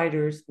that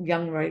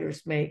young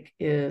writers make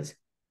is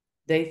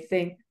they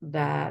think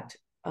that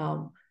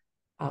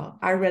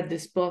I read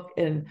this book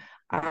and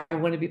I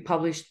want to be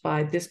published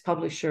by this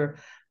publisher,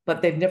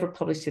 but they've never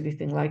published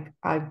anything like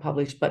I've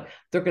published, but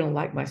they're going to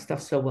like my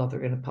stuff so well, they're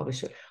going to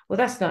publish it. Well,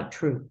 that's not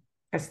true.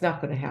 That's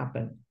not going to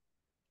happen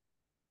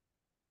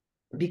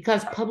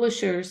because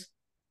publishers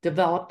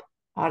develop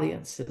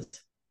audiences.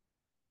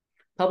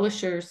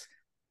 Publishers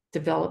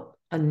develop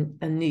a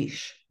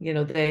niche,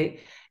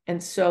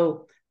 and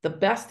so the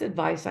best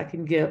advice I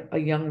can give a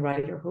young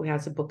writer who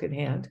has a book in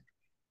hand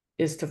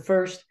is to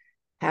first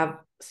have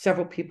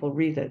several people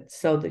read it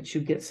so that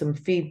you get some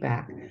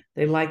feedback.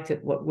 They liked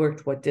it, what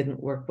worked, what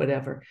didn't work,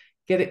 whatever.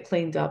 Get it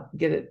cleaned up,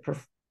 get it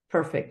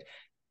perfect.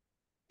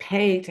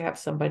 Pay to have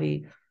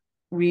somebody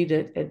read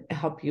it and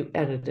help you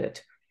edit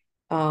it.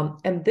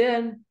 And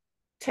then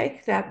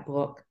take that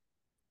book,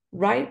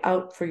 write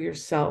out for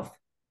yourself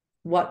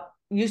what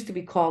used to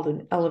be called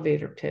an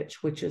elevator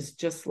pitch, which is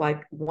just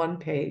like one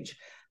page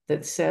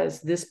that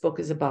says this book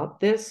is about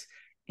this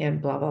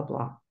and blah, blah,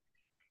 blah.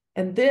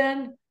 And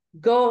then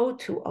go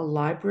to a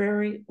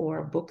library or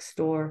a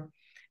bookstore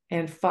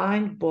and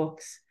find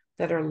books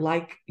that are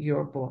like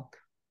your book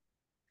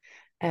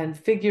and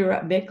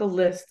make a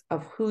list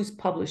of who's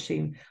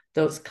publishing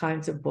those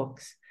kinds of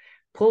books.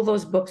 Pull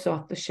those books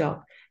off the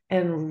shelf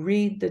and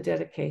read the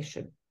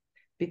dedication,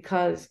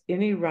 because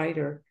any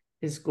writer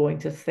is going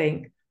to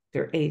thank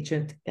their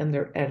agent and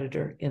their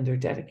editor in their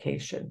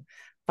dedication.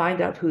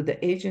 Find out who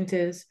the agent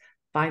is,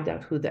 find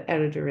out who the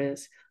editor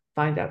is,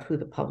 find out who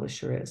the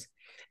publisher is,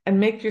 and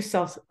make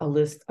yourself a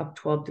list of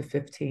 12 to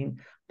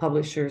 15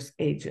 publishers,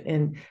 agent,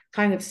 and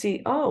kind of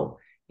see,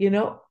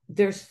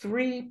 there's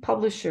 3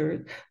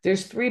 publishers,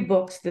 there's 3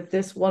 books that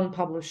this one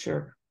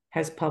publisher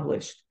has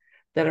published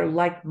that are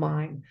like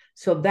mine.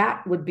 So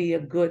that would be a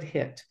good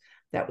hit.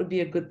 That would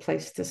be a good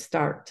place to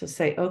start, to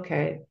say,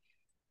 okay,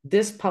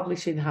 this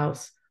publishing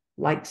house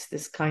likes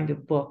this kind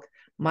of book.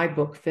 My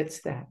book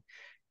fits that.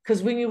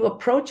 Because when you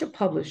approach a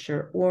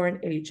publisher or an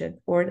agent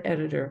or an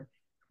editor,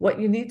 what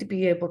you need to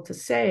be able to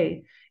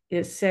say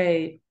is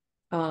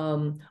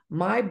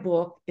my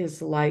book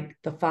is like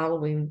the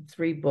following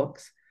 3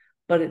 books,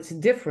 but it's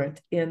different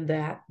in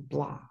that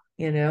blah.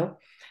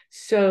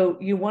 So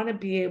you want to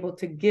be able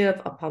to give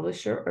a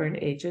publisher or an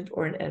agent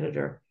or an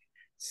editor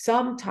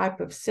some type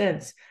of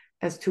sense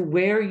as to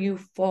where you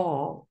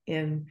fall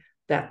in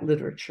that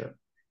literature.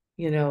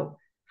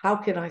 How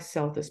can I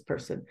sell this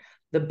person?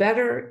 The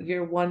better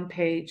your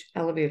one-page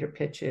elevator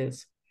pitch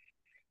is,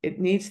 it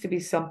needs to be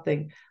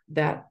something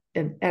that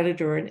an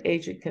editor or an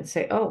agent can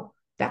say, oh,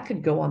 that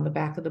could go on the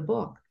back of the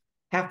book.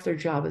 Half their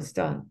job is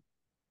done.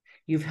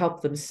 You've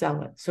helped them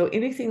sell it. So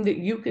anything that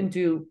you can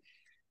do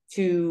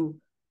to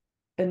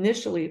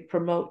initially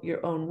promote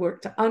your own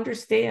work, to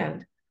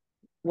understand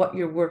what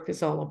your work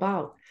is all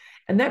about.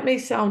 And that may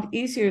sound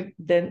easier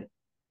than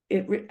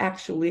it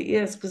actually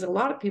is, because a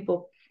lot of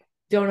people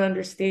don't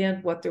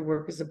understand what their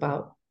work is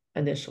about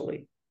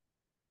initially.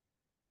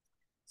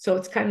 So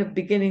it's kind of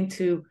beginning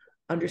to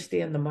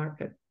understand the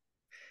market.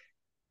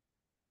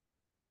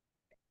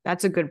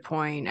 That's a good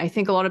point. I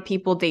think a lot of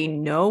people, they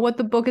know what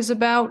the book is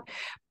about,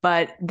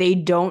 but they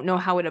don't know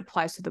how it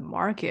applies to the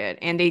market.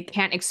 And they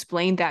can't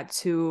explain that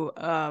to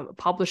a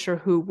publisher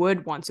who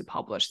would want to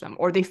publish them,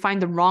 or they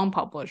find the wrong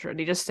publisher.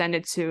 They just send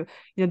it to,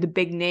 the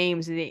big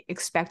names, and they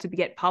expect to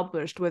get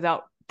published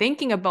without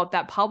thinking about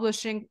that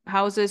publishing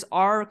houses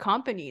are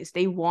companies.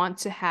 They want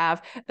to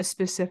have a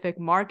specific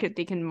market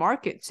they can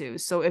market to.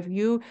 So if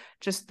you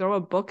just throw a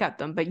book at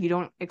them, but you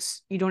don't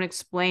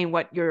explain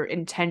what your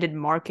intended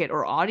market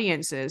or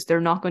audience is,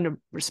 they're not going to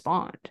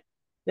respond.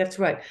 That's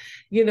right.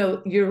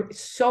 You're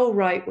so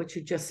right what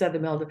you just said,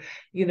 Imelda.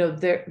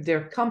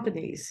 They're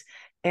companies,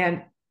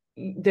 and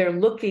they're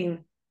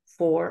looking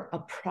for a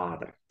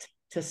product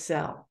to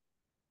sell.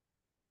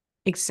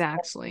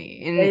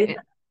 Exactly.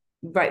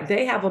 Right.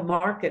 They have a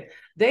market.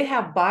 They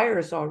have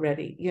buyers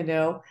already,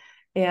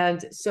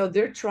 and so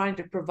they're trying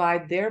to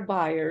provide their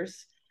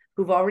buyers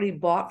who've already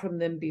bought from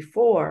them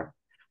before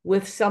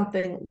with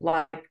something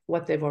like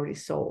what they've already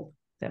sold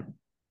them.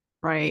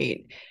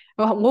 Right.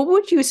 Well, what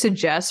would you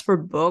suggest for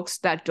books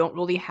that don't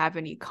really have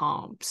any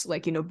comps?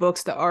 Like,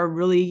 books that are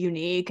really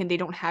unique and they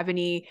don't have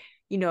any,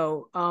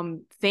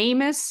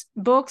 famous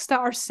books that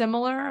are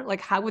similar?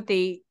 Like, how would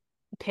they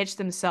pitch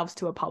themselves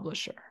to a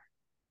publisher?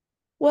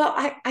 Well,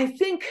 I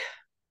think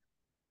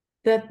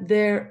that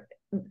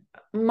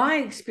my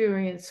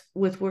experience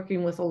with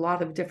working with a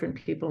lot of different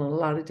people and a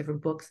lot of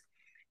different books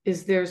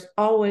is there's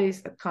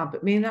always a comp.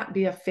 It may not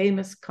be a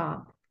famous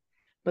comp,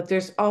 but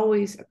there's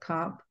always a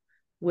comp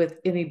with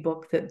any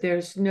book. That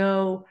there's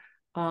no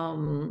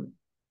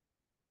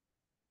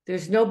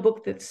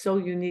book that's so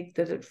unique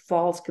that it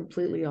falls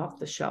completely off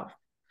the shelf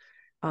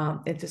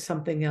into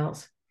something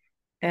else.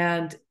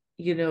 And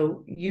you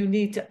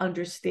need to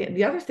understand.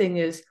 The other thing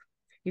is,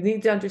 you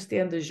need to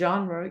understand the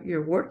genre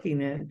you're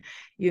working in,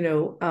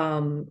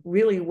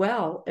 really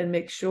well, and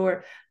make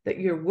sure that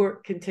your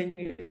work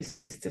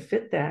continues to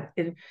fit that.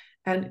 And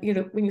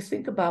when you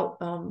think about,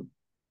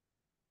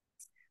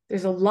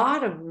 there's a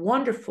lot of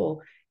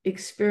wonderful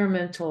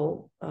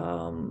experimental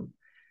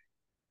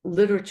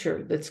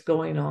literature that's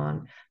going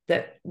on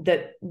that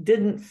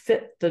didn't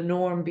fit the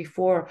norm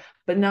before,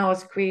 but now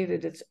it's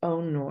created its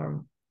own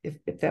norm,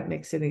 if that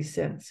makes any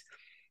sense.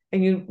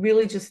 And you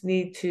really just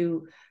need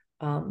to,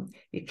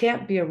 you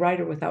can't be a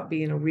writer without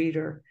being a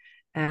reader.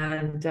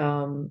 And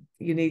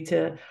you need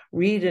to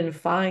read and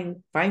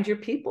find your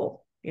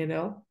people,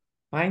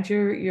 find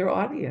your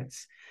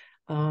audience.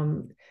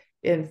 And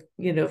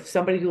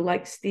somebody who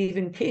likes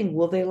Stephen King,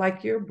 will they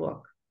like your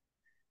book?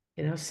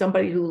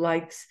 Somebody who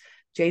likes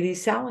J.D.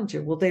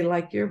 Salinger, will they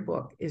like your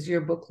book? Is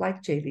your book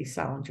like J.D.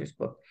 Salinger's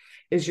book?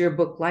 Is your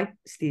book like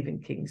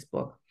Stephen King's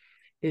book?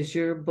 Is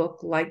your book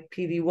like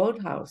P.D.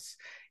 Wodehouse?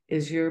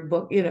 Is your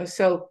book,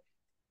 so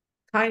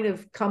kind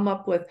of come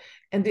up with.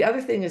 And the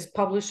other thing is,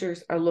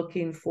 publishers are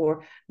looking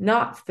for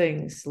not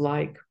things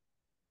like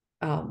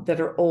that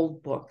are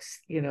old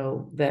books,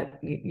 that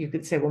you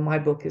could say, well, my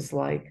book is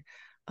like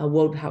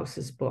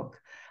Wodehouse's book.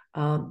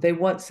 They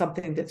want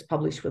something that's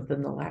published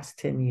within the last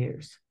 10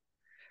 years,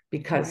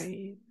 because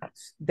right.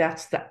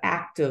 that's the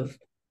active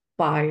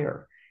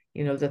buyer,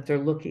 that they're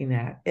looking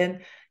at.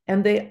 And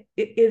it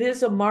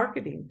is a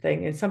marketing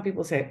thing. And some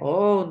people say,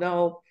 oh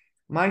no,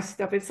 my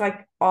stuff, it's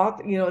like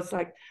it's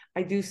like,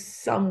 I do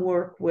some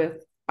work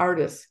with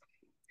artists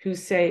who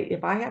say,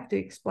 if I have to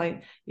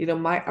explain,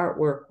 my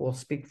artwork will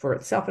speak for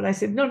itself. And I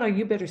said, no,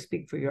 you better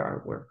speak for your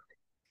artwork.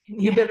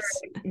 Yes.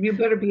 You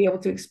better be able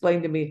to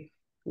explain to me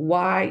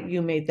why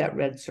you made that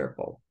red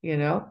circle,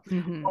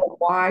 Mm-hmm. or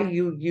why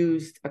you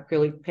used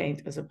acrylic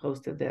paint as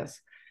opposed to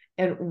this,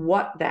 and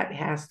what that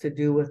has to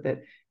do with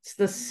it. It's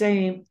the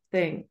same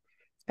thing.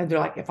 And they're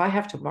like, if I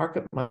have to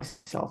market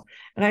myself.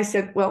 And I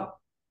said, well,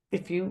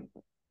 if you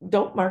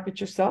don't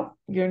market yourself,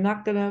 you're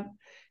not going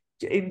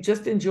to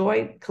just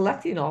enjoy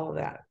collecting all of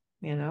that,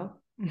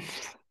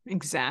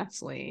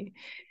 Exactly.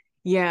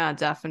 Yeah,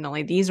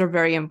 definitely. These are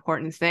very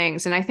important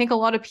things. And I think a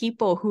lot of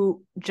people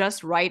who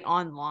just write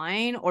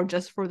online or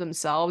just for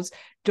themselves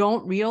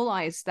don't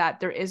realize that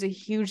there is a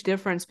huge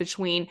difference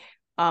between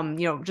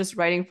just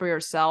writing for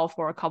yourself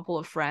or a couple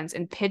of friends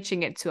and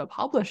pitching it to a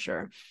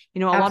publisher. A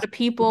lot of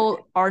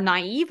people are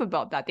naive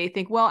about that. They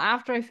think, well,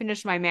 after I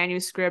finish my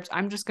manuscript,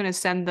 I'm just going to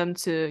send them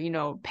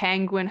to,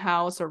 Penguin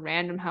House or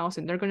Random House,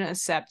 and they're going to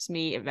accept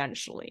me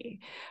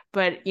eventually.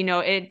 But,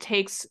 it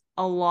takes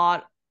a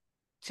lot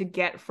to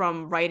get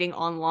from writing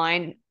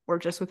online or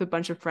just with a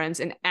bunch of friends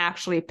and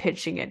actually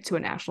pitching it to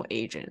an actual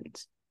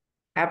agent.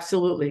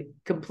 Absolutely,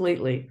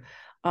 completely.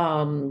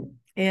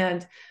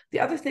 And the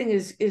other thing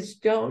is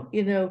don't,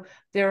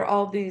 there are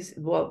all these,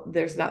 well,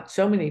 there's not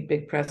so many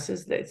big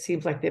presses that it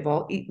seems like they've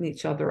all eaten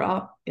each other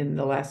up in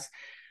the last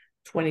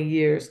 20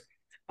 years.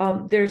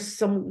 there's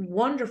some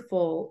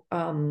wonderful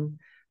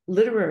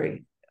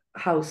literary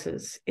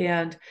houses,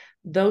 and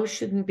those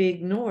shouldn't be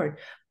ignored.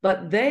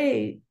 But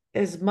they,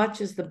 as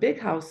much as the big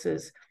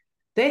houses,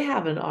 they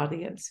have an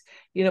audience.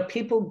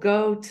 People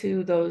go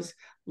to those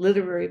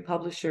literary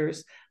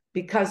publishers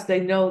because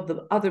they know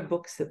the other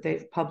books that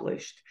they've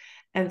published.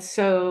 And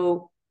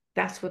so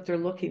that's what they're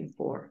looking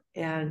for.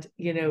 And,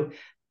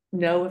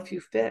 know if you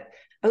fit.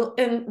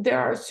 And there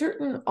are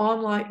certain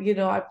online,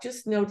 I've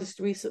just noticed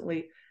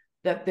recently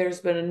that there's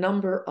been a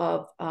number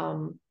of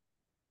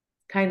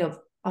kind of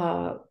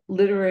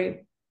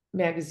literary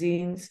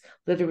magazines,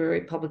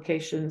 literary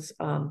publications,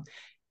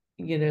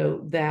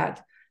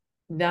 that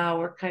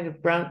now are kind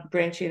of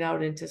branching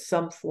out into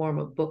some form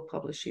of book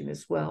publishing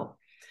as well.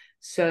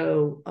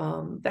 So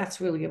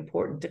that's really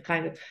important to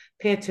kind of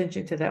pay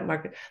attention to that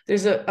market.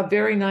 There's a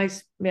very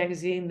nice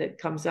magazine that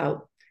comes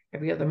out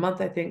every other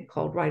month, I think,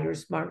 called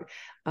Writer's Market.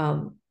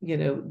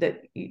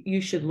 That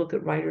you should look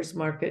at Writer's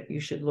Market. You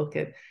should look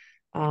at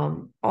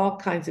all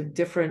kinds of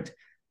different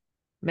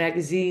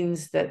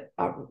magazines that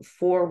are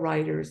for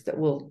writers that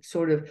will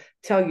sort of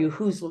tell you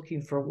who's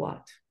looking for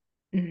what.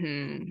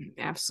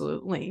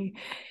 Absolutely.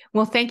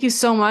 Well, thank you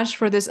so much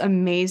for this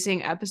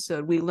amazing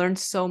episode. We learned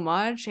so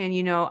much,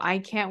 and I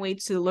can't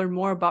wait to learn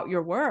more about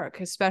your work,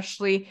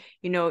 especially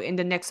in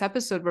the next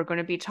episode we're going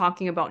to be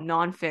talking about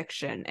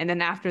nonfiction, and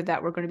then after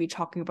that we're going to be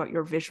talking about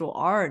your visual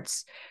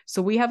arts.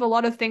 So we have a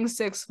lot of things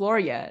to explore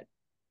yet,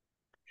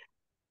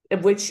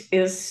 which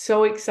is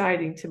so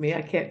exciting to me.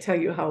 I can't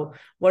tell you how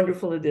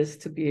wonderful it is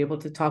to be able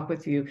to talk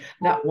with you,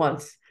 not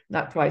once,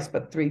 not twice,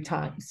 but 3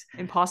 times.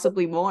 and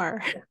possibly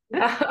more.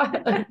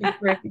 That'd be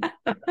great.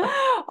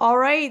 All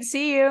right.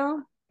 See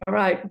you. All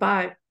right.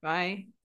 Bye. Bye.